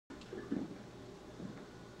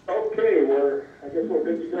Okay, I guess we're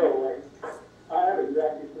good to go. I have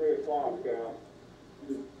exactly 3 o'clock.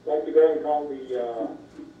 I'd like to go and call the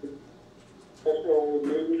special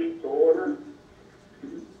meeting to order.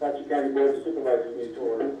 Apache County Board of Supervisors meeting to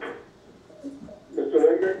order. Mr.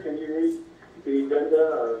 Winger, can you read the agenda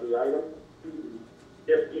or the item?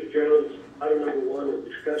 Yes, Mr. Chairman. Item number 1 is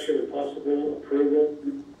discussion and possible approval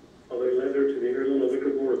of a letter to the Arizona Liquor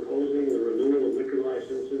Board opposing the renewal of liquor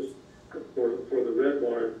licenses for the Red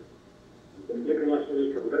Barn. The liquor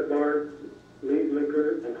licenses for Red Barn, Lee's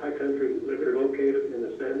Liquor, and High Country Liquor located in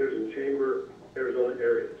the Sanders and Chamber, Arizona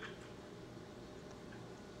areas.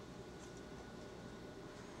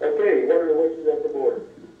 Okay, what are the wishes of the board?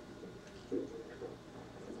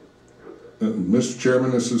 Mr.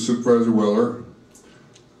 Chairman, this is Supervisor Weller.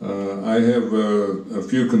 I have a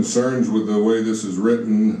few concerns with the way this is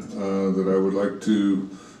written that I would like to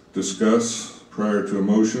discuss prior to a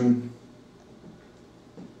motion.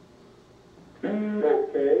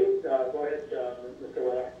 Okay, go ahead, Mr.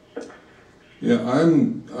 Weller. Yeah,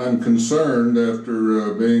 I'm concerned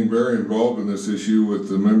after being very involved in this issue with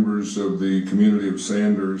the members of the community of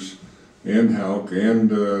Sanders and Houck and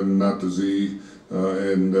Natazee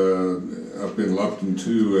and up in Lupton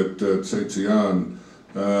too at Tsetzian,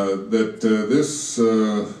 that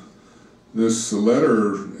this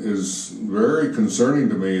letter is very concerning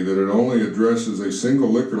to me, that it only addresses a single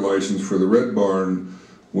liquor license for the Red Barn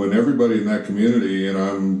when everybody in that community, and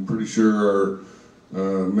I'm pretty sure our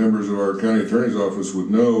members of our county attorney's office would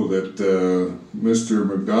know that Mr.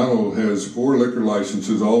 McDonald has 4 liquor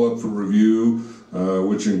licenses all up for review,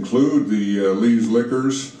 which include the Lee's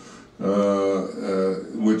Liquors,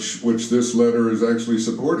 which this letter is actually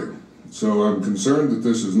supporting. So I'm concerned that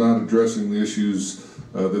this is not addressing the issues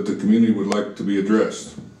that the community would like to be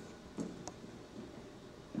addressed.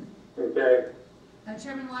 Okay.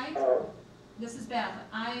 Chairman White, this is Beth.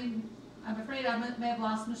 I'm afraid I may have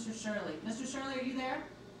lost Mr. Shirley. Mr. Shirley, are you there?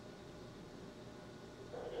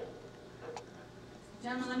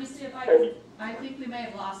 Gentlemen, let me see if I think we may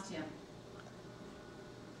have lost him.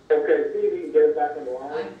 Okay, see if you can get it back on the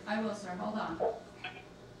line. I will, sir. Hold on.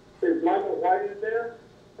 Is Michael White in there?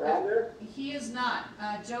 Around there? He is not.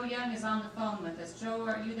 Joe Young is on the phone with us. Joe,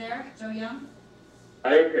 are you there? Joe Young?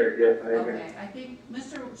 I am here, yes, I am here. Okay, I think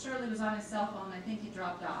Mr. Shirley was on his cell phone. I think he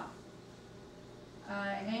dropped off.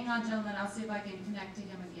 Hang on, gentlemen. I'll see if I can connect to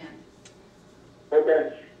him again.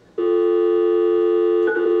 Okay.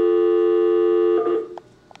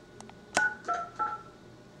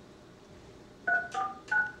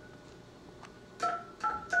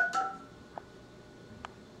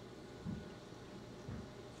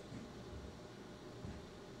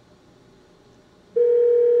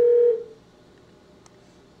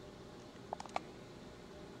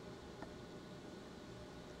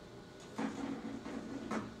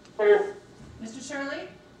 Mr. Shirley?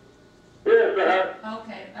 Yes,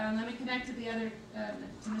 Okay, let me connect to the other,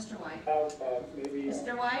 to Mr. White. maybe.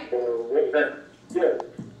 Mr. White? Yes,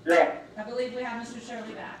 yeah. I believe we have Mr.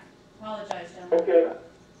 Shirley back. Apologize, gentlemen. Okay.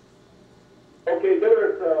 Okay, there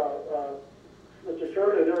was, Mr.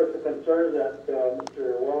 Shirley, there was a concern that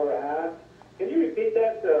Mr. Weller had. Can you repeat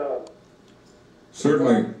that?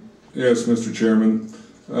 Certainly. Yes, Mr. Chairman.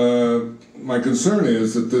 My concern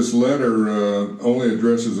is that this letter only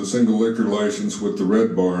addresses a single liquor license with the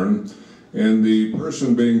Red Barn, and the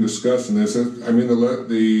person being discussed in this, I mean,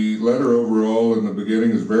 the letter overall in the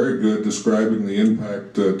beginning is very good, describing the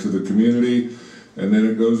impact to the community, and then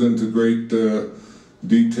it goes into great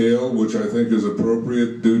detail, which I think is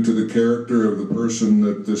appropriate due to the character of the person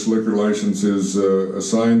that this liquor license is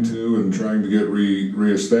assigned to and trying to get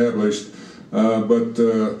reestablished. But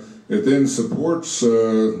it then supports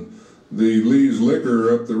the Lee's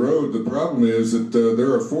Liquor up the road. The problem is that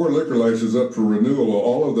there are 4 liquor licenses up for renewal.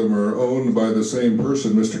 All of them are owned by the same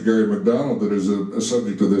person, Mr. Gary McDonald, that is a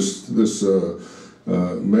subject to this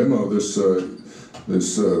memo, this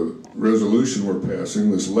resolution we're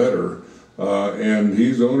passing, this letter. And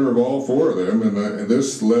he's owner of all 4 of them. And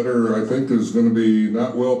this letter, I think, is going to be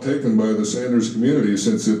not well taken by the Sanders community,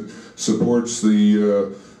 since it supports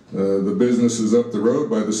the businesses up the road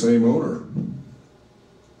by the same owner.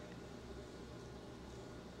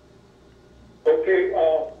 Okay,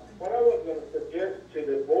 what I was going to suggest to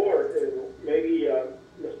the board is maybe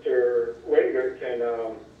Mr. Winger can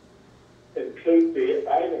include the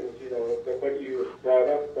items, you know, what you brought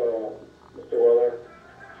up, Mr. Weller,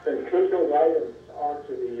 include those items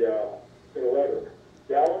onto the letter.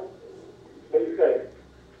 Dallas, what do you say?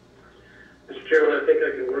 Mr. Chairman, I think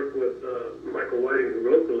I can work with Michael Whiting, who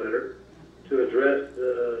wrote the letter, to address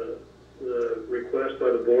the request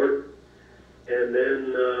by the board And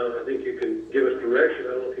then, I think you can give us direction.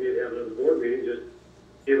 I don't know if you need to have another board meeting, just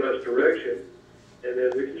give us direction. And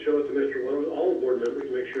then we can show it to Mr. Williams, all the board members,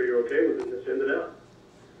 to make sure you're okay with it and send it out.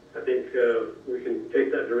 I think, we can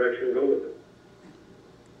take that direction and go with it.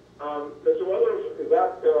 Mr. Williams, is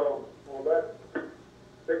that, will that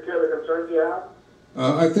take care of the concerns you have?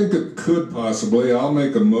 I think it could possibly. I'll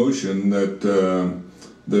make a motion that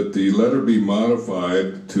that the letter be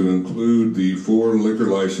modified to include the 4 liquor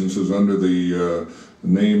licenses under the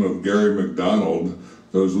name of Gary McDonald.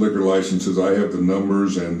 Those liquor licenses, I have the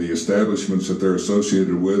numbers and the establishments that they're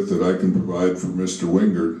associated with that I can provide for Mr.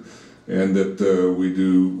 Wingert, and that we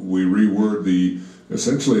reword the,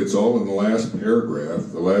 essentially it's all in the last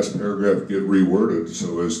paragraph. The last paragraph get reworded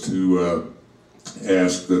so as to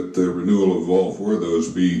ask that the renewal of all 4 of those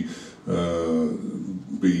be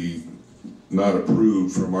not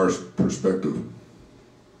approved from our perspective.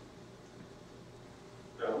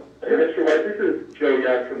 No. Hey, Mr. White, this is Joe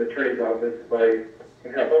Young from the Attorney's Office, if I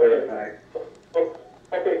can help clarify.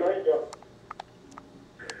 Okay, go ahead, Joe.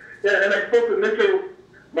 Yeah, and I spoke with Mr.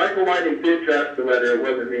 Michael Whiting did draft the letter, it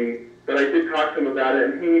wasn't me, but I did talk to him about it,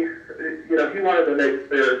 and he wanted to make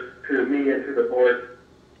clear to me and to the board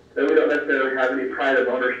that we don't necessarily have any pride of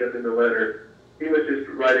ownership in the letter. He was just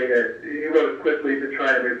writing it, he wrote it quickly to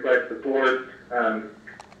try and reflect the board's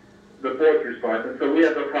response, and so we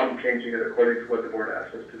have no problem changing it according to what the board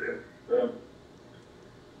asked us to do.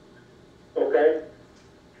 Okay.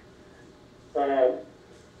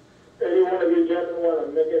 Any one of you gentlemen want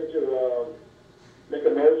to make a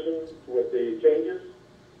motion with the changes?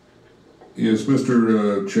 Yes,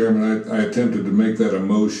 Mr. Chairman, I attempted to make that a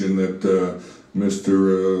motion that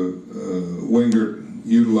Mr. Wingert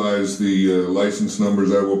utilize the license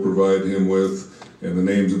numbers I will provide him with and the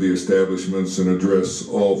names of the establishments and address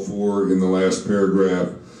all 4 in the last paragraph,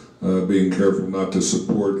 being careful not to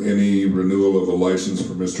support any renewal of a license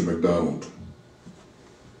for Mr. McDonald.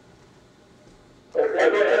 Okay,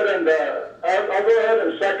 I'll go ahead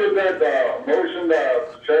and second that motion,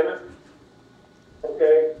 Mr. Chairman.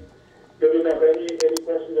 Okay. Do we have any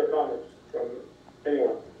questions or comments from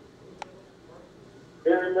anyone?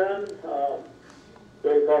 Hearing none,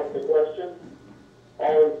 going off the question.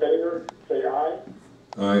 All in favor, say aye.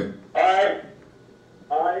 Aye. Aye.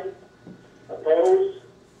 Aye. Opposed?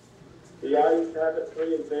 The ayes have it,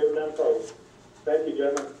 3 in favor, none opposed. Thank you,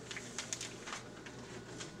 gentlemen.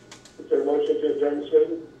 Is there a motion to adjourn this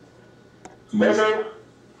meeting?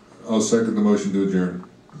 I'll second the motion to adjourn.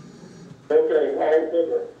 Okay, all in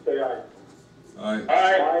favor, say aye. Aye.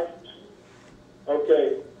 Aye.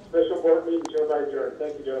 Okay, special board meeting hereby adjourned.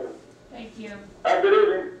 Thank you, gentlemen. Thank you. Have a good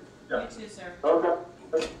evening. You too, sir. Okay.